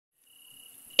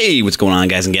Hey, what's going on,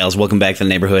 guys and gals? Welcome back to the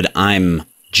neighborhood. I'm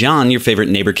John, your favorite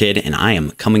neighbor kid, and I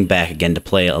am coming back again to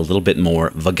play a little bit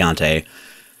more Vagante.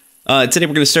 Today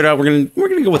we're going to start out. We're going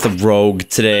to go with a rogue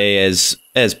today, as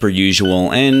per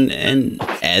usual, and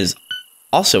as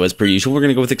per usual, we're going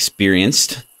to go with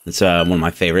experienced. That's one of my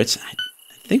favorites. I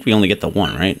think we only get the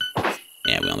one, right?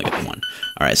 Yeah, we only get the one.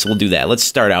 All right, so we'll do that. Let's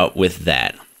start out with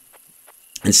that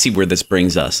and see where this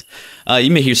brings us.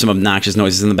 You may hear some obnoxious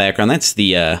noises in the background. That's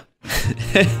the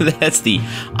that's the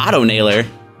auto nailer.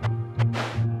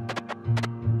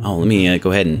 Oh, let me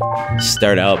go ahead and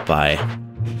start out by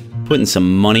putting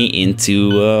some money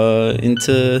into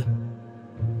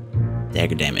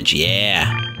dagger damage.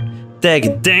 Yeah,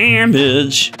 dagger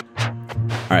damage.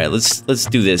 All right, let's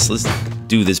do this. Let's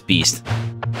do this beast.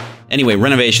 Anyway,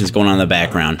 renovations going on in the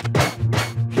background.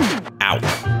 Ow!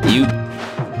 You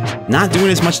not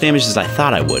doing as much damage as I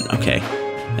thought I would. Okay,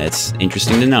 that's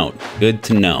interesting to note. Good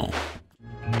to know.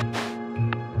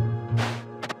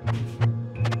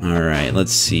 Alright,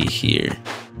 let's see here.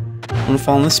 I'm gonna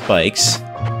fall on the spikes.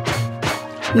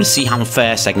 I'm gonna see how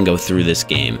fast I can go through this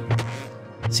game.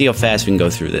 See how fast we can go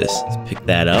through this. Let's pick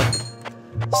that up.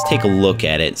 Let's take a look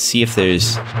at it. See if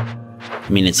there's... I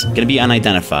mean, it's gonna be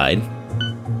unidentified.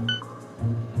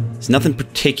 It's nothing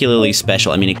particularly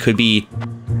special. I mean, it could be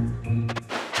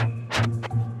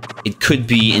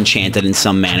enchanted in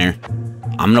some manner.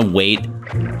 I'm gonna wait.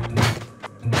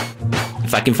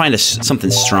 If I can find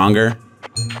something stronger,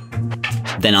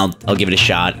 then I'll give it a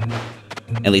shot.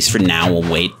 At least for now,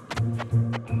 we'll wait.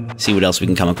 See what else we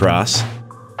can come across.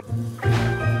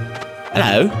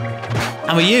 Hello.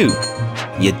 How are you?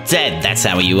 You're dead. That's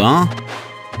how you are.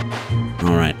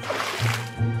 All right.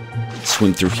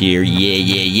 Swim through here.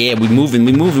 Yeah. We moving.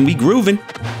 We grooving.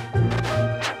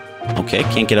 Okay,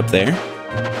 can't get up there.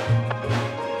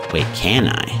 Wait, can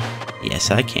I?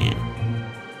 Yes, I can.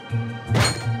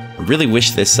 I really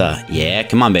wish this, yeah,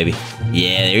 come on, baby.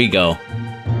 Yeah, there you go.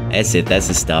 That's it, that's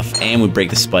the stuff. And we break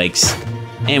the spikes.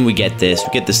 And we get this.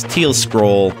 We get this teal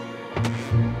scroll.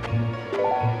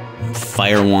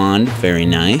 Fire wand, very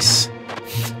nice.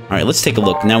 Alright, let's take a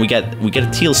look. Now we got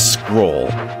a teal scroll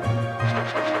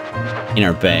in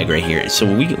our bag right here. So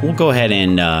we'll go ahead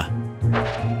and,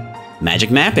 magic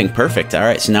mapping, perfect.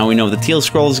 Alright, so now we know what the teal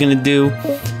scroll is gonna do.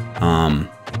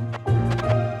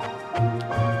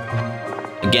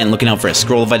 Again, looking out for a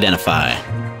scroll of identify.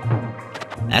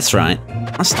 That's right.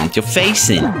 I'll stomp your face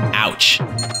in. Ouch.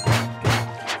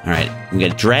 Alright, we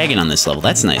got a dragon on this level.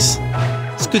 That's nice.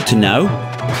 It's good to know.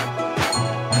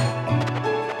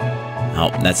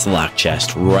 Oh, that's the lock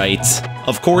chest. Right.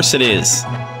 Of course it is.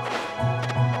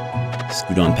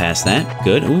 Scoot on past that.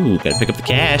 Good. Ooh, gotta pick up the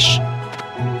cash.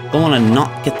 Don't want to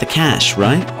not get the cash,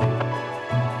 right?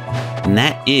 And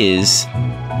that is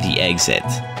the exit.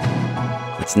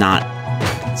 Let's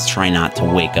try not to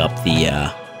wake up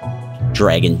the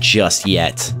dragon just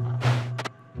yet.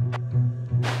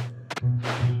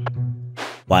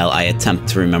 While I attempt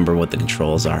to remember what the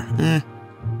controls are. There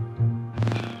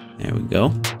we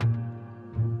go.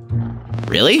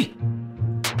 Really?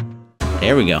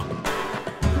 There we go.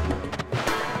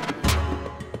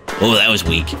 Oh, that was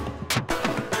weak.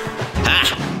 Ha!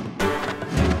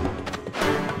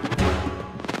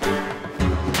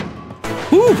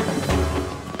 Woo!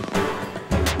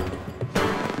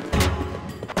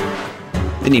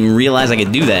 Didn't even realize I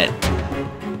could do that.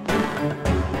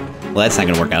 Well, that's not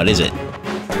gonna work out, is it?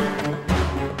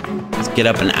 Let's get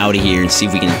up and out of here and see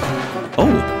if we can...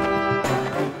 Oh!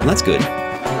 Well, that's good.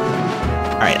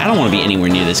 Alright, I don't want to be anywhere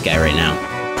near this guy right now.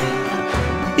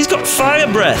 He's got fire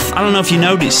breath! I don't know if you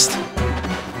noticed.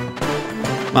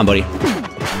 Come on, buddy.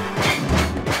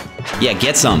 Yeah,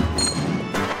 get some.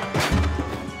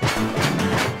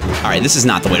 Alright, this is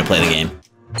not the way to play the game.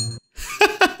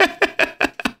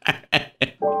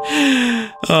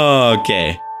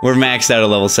 Okay, we're maxed out at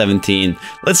level 17.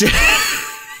 Let's...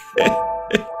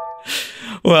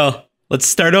 Well, let's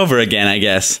start over again, I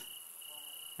guess.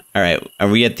 Alright, are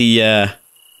we at the,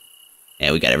 Yeah,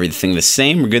 we got everything the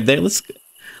same. We're good there. Let's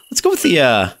go with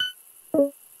the,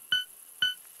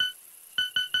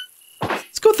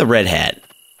 Let's go with the red hat.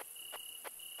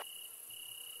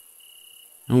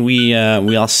 We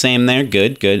all same there?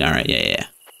 Good. Alright, yeah.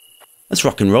 Let's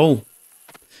rock and roll.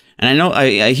 And I know,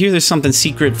 I hear there's something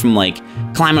secret from, like,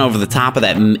 climbing over the top of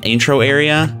that intro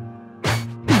area.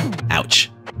 Ouch.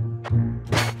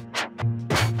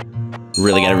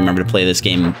 Really gotta remember to play this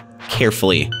game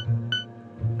carefully.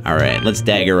 Alright, let's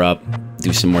dagger up,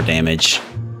 do some more damage.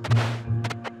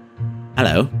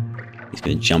 Hello. He's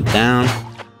gonna jump down.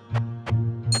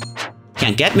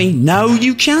 Can't get me? No,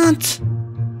 you can't!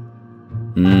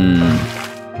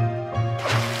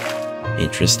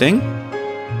 Interesting.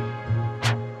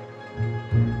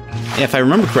 Yeah, if I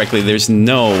remember correctly, there's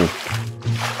no...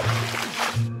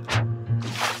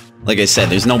 Like I said,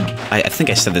 there's no... I think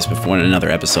I said this before in another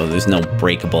episode. There's no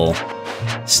breakable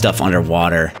stuff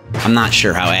underwater. I'm not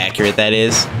sure how accurate that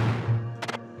is.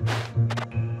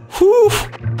 Whew!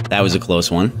 That was a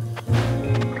close one.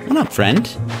 What up, friend?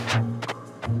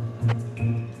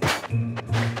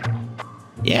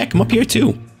 Yeah, come up here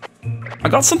too. I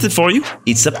got something for you.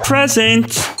 It's a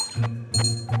present.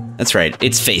 That's right,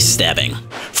 it's face stabbing.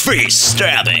 Face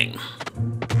stabbing!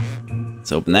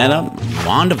 Let's open that up.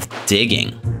 Wand of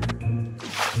digging.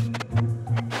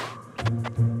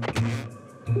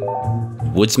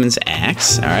 Woodsman's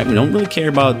axe. Alright, we don't really care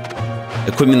about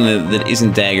equipment that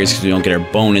isn't daggers because we don't get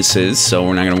our bonuses, so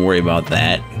we're not going to worry about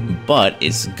that. But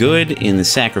it's good in the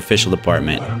sacrificial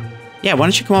department. Yeah, why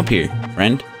don't you come up here,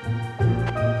 friend?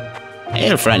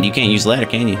 Hey, friend, you can't use ladder,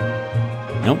 can you?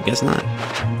 Nope, guess not.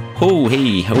 Ho,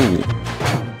 hey, ho.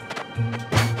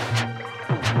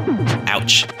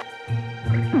 Ouch.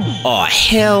 Oh,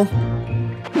 hell.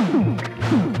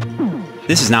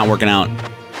 This is not working out.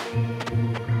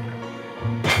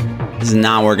 This is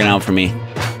not working out for me.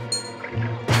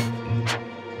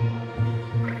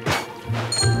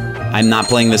 I'm not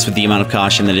playing this with the amount of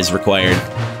caution that is required.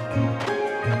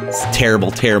 It's a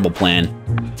terrible, terrible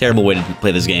plan. Terrible way to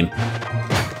play this game.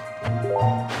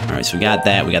 Alright, so we got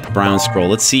that. We got the brown scroll.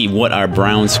 Let's see what our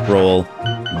brown scroll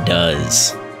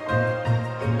does.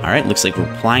 Alright, looks like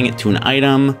we're applying it to an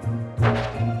item.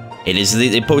 It is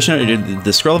the potion,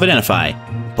 the scroll of identify.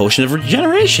 Potion of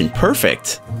regeneration.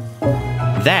 Perfect.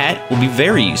 That will be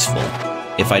very useful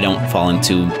if I don't fall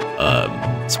into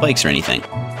spikes or anything.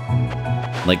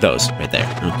 Like those, right there.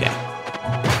 Okay.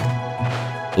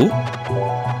 Ooh.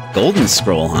 Golden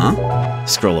scroll, huh?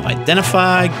 Scroll of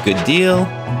identify. Good deal.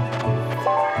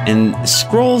 And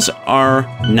scrolls are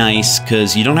nice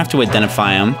because you don't have to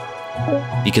identify them.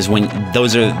 Because when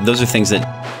those are things that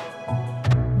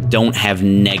don't have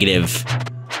negative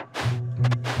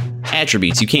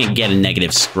attributes. You can't get a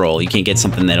negative scroll. You can't get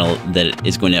something that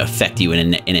is going to affect you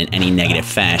in any negative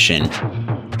fashion.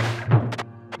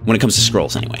 When it comes to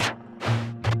scrolls, anyway.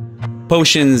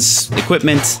 Potions,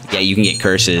 equipment, yeah, you can get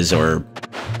curses or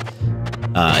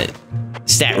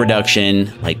stat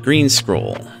reduction, like green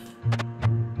scroll.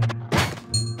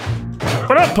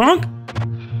 What up, punk?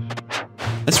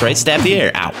 That's right, stab the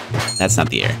air. Ow, that's not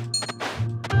the air.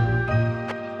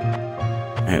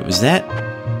 Alright, was that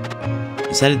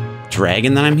a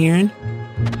dragon that I'm hearing?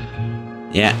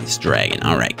 Yeah, it's a dragon.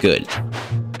 Alright, good.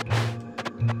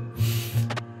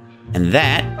 And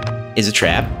that is a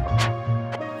trap.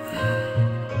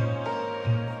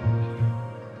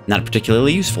 Not a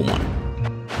particularly useful one.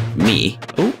 Me.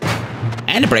 Oh,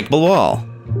 and a breakable wall.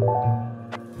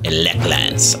 Elect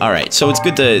lance. Alright, so it's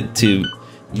good to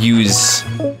use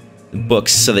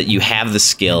books so that you have the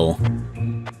skill.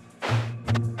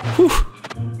 Whew.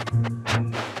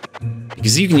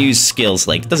 Because you can use skills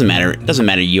like, it doesn't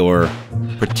matter your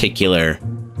particular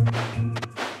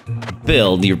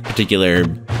build, your particular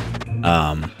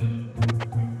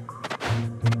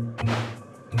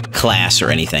class or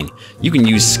anything. You can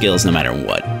use skills no matter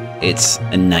what. It's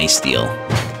a nice deal.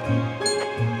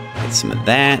 Get some of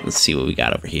that. Let's see what we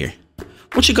got over here.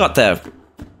 What you got there?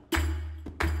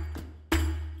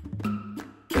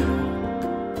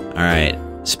 Alright,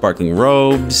 sparkling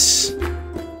robes.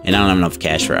 And I don't have enough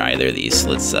cash for either of these.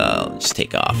 Let's just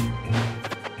take off.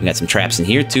 We got some traps in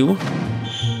here too.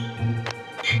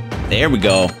 There we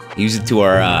go. Use it to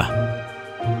our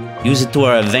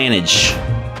advantage.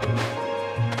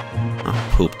 Oh,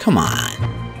 poop! Come on,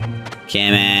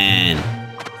 come on.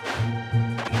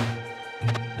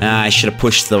 I should have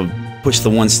pushed the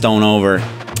one stone over.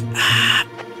 Ah,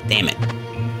 damn it.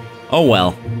 Oh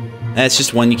well. That's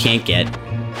just one you can't get.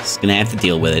 Just gonna have to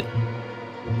deal with it.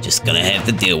 Just gonna have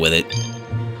to deal with it.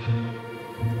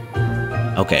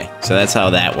 Okay, so that's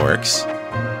how that works.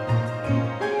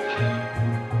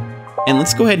 And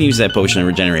let's go ahead and use that potion of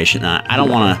regeneration. I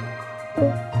don't wanna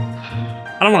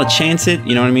chance it,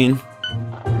 you know what I mean?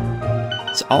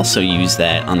 Let's also use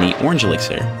that on the orange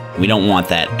elixir. We don't want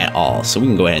that at all, so we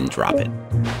can go ahead and drop it.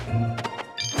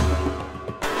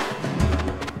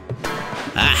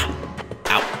 Ah!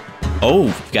 Ow! Oh,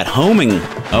 we've got homing.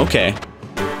 Okay.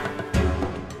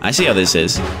 I see how this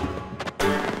is.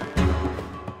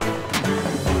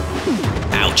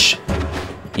 Ouch.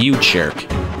 You jerk.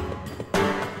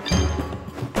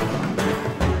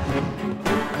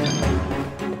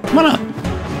 Come on up.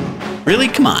 Really?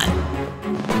 Come on.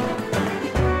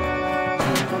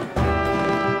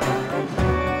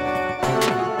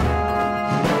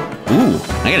 Ooh,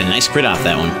 I got a nice crit off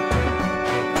that one.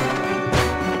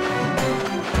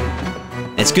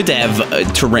 It's good to have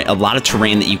a lot of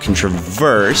terrain that you can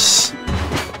traverse.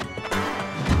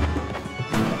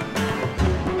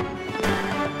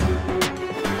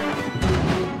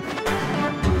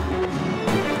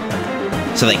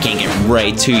 So they can't get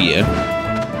right to you.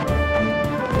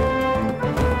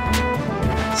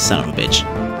 Son of a bitch.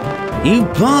 You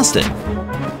bastard!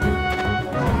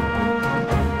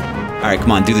 Alright,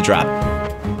 come on, do the drop.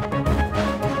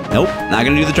 Nope, not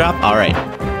gonna do the drop? Alright.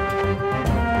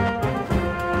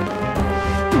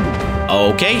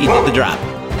 Okay, you did the drop.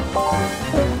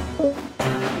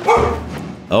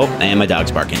 Oh, and my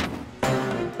dog's barking.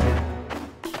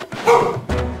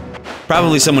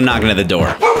 Probably someone knocking at the door.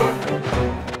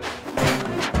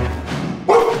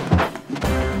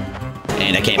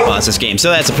 And I can't pause this game, so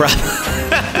that's a problem.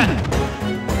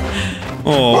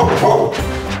 Oh.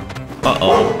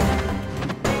 Uh-oh.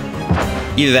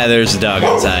 Either that or there's a dog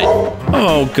outside.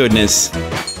 Oh, goodness.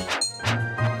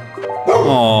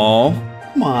 Oh,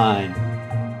 come on.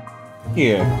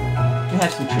 Here, you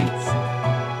have some treats.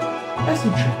 Have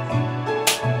some treats.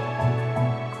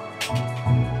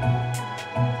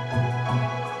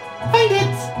 Find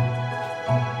it!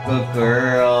 Good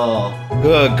girl.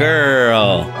 Good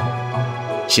girl.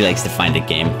 She likes to find a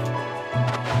game.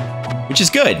 Which is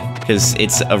good, because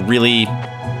it's a really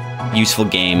useful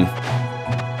game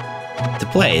to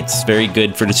play. It's very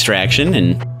good for distraction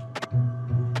and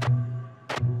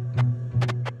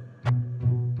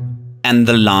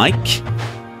the like.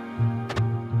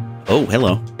 Oh,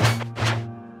 hello.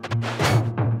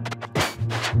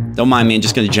 Don't mind me, I'm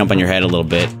just gonna jump on your head a little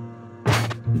bit.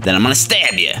 Then I'm gonna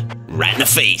stab you right in the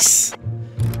face.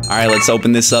 Alright, let's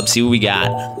open this up, see what we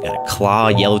got. We got a claw,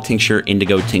 yellow tincture,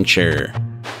 indigo tincture.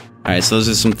 Alright, so those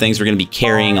are some things we're gonna be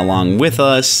carrying along with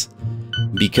us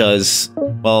because,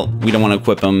 well, we don't want to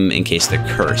equip them in case they're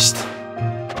cursed.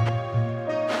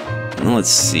 Well, let's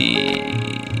see.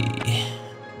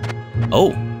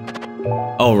 Oh.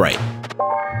 Oh, right.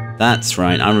 That's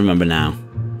right, I remember now.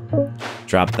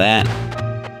 Drop that.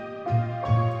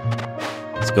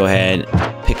 Let's go ahead,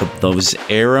 pick up those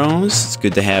arrows. It's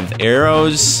good to have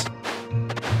arrows.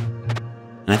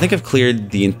 And I think I've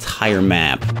cleared the entire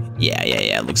map.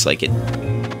 Yeah, looks like it.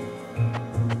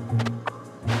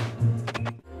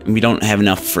 And we don't have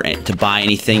enough to buy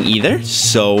anything either,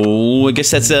 so I guess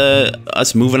that's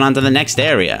us moving on to the next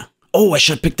area. Oh, I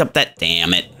should have picked up that,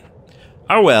 damn it.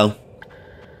 Oh well.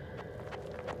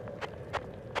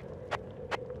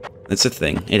 That's a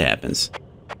thing, it happens.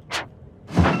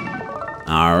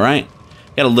 Alright,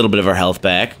 got a little bit of our health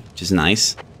back, which is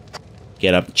nice.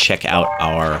 Get up, check out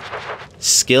our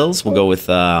skills. We'll go with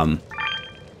the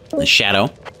shadow,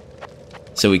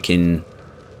 so we can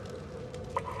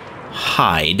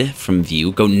hide from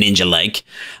view, go ninja-like.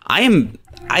 I'm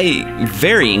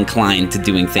very inclined to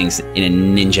doing things in a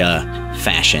ninja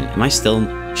fashion. Am I still?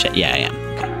 Yeah, I am.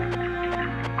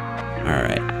 Okay. All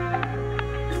right.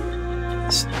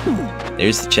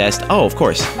 There's the chest. Oh, of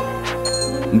course.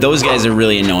 Those guys are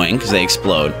really annoying because they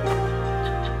explode.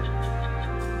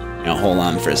 Now hold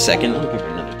on for a second. I'll give her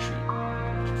another treat.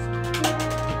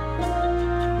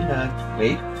 Hey, dog.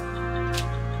 Wait.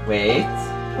 Wait.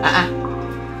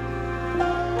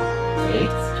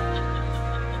 Wait.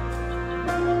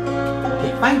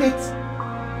 Okay, find it.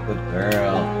 Good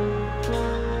girl.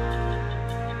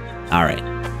 All right.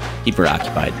 Keep her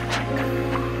occupied.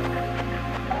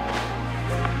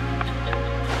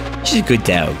 She's a good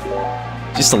dog.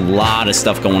 Just a lot of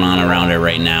stuff going on around her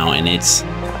right now, and it's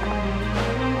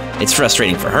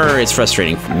frustrating for her, it's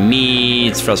frustrating for me,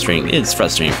 it's frustrating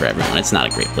for everyone. It's not a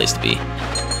great place to be.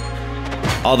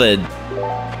 All the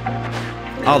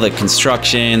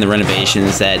construction, the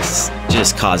renovations, that's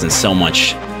just causing so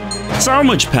much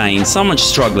pain, so much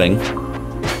struggling.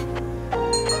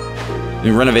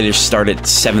 The renovators start at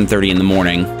 7:30 in the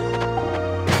morning,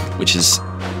 which is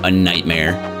a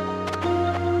nightmare.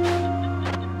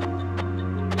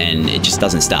 And it just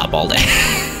doesn't stop all day.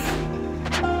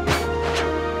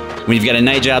 When you've got a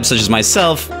night job such as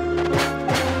myself,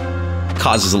 it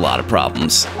causes a lot of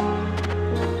problems.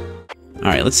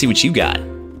 Alright, let's see what you got.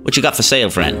 What you got for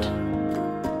sale, friend?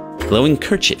 Glowing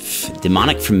kerchief,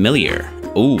 demonic familiar.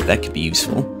 Oh, that could be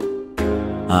useful.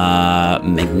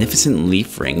 Magnificent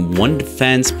leaf ring, 1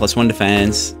 defense, plus 1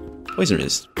 defense. Poison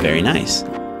resist, very nice.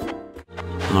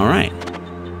 Alright.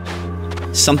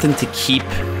 Something to keep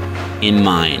in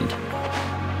mind.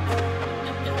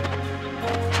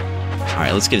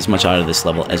 Alright, let's get as much out of this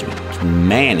level as we can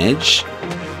manage.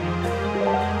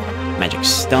 Magic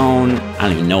stone. I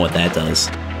don't even know what that does.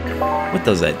 What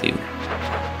does that do?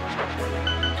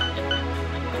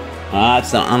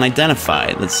 It's not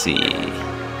unidentified. Let's see.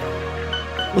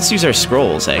 Let's use our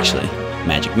scrolls, actually.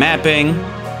 Magic mapping.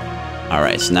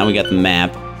 Alright, so now we got the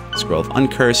map. Scroll of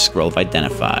Uncurse, Scroll of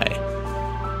Identify.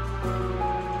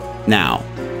 Now,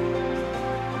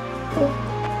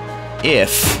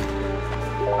 if...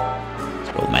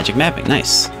 Scroll of Magic mapping,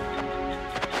 nice.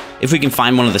 If we can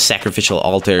find one of the sacrificial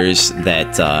altars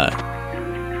that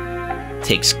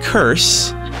takes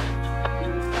curse,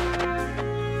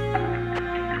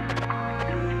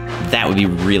 that would be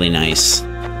really nice.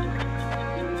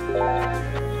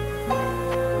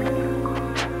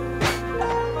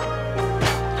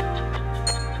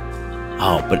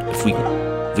 Oh, but if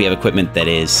we have equipment that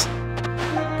is...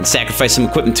 can sacrifice some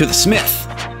equipment to the smith.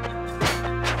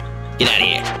 Get out of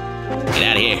here. Get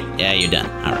out of here. Yeah, you're done.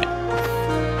 Alright.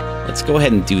 Let's go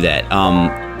ahead and do that.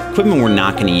 Equipment we're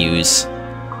not going to use.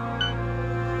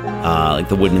 Like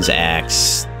the woodman's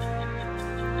axe.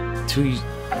 To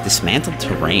dismantle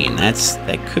terrain.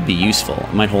 That could be useful.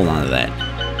 I might hold on to that.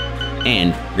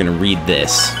 And we're going to read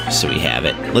this so we have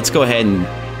it. Let's go ahead and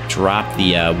drop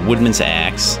the woodman's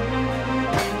axe.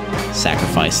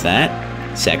 Sacrifice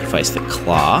that. Sacrifice the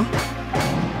claw.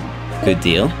 Good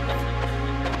deal.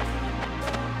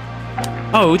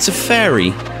 Oh, it's a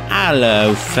fairy.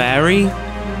 Hello, fairy.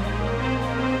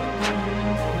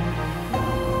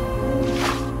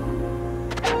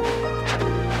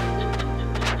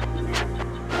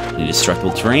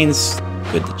 Indestructible terrains.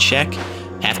 Good to check.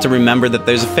 Have to remember that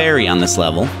there's a fairy on this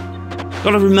level.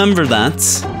 Gotta remember that.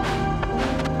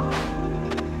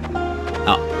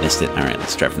 Oh, missed it. Alright,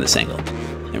 let's try from this angle.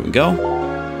 There we go.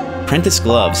 Apprentice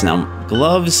gloves. Now,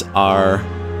 gloves are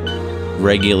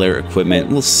regular equipment.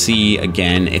 We'll see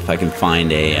again if I can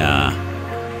find a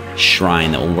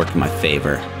shrine that will work in my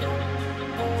favor.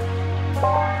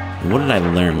 What did I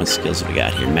learn? What skills have we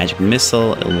got here? Magic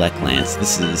missile, elect lance.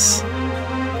 This is...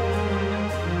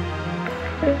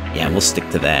 yeah, we'll stick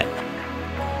to that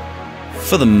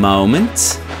for the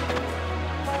moment.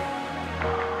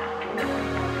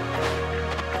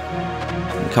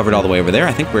 Covered all the way over there.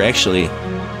 I think we're actually...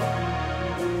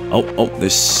 oh,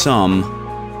 there's some...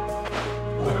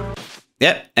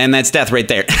 yep, and that's death right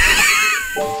there.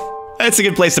 That's a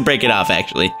good place to break it off,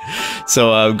 actually.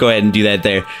 So go ahead and do that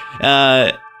there.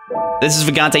 This is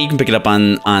Vagante. You can pick it up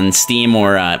on Steam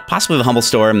or possibly the Humble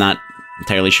Store. I'm not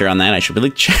entirely sure on that. I should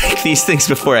really check these things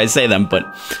before I say them. But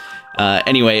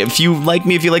anyway, if you like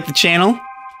me, if you like the channel,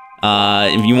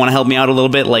 if you want to help me out a little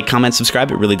bit, like, comment,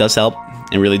 subscribe. It really does help.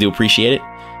 I really do appreciate it.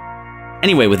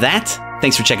 Anyway, with that,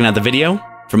 thanks for checking out the video.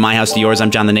 From my house to yours,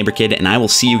 I'm John the Neighbor Kid, and I will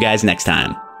see you guys next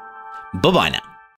time. Bye-bye now.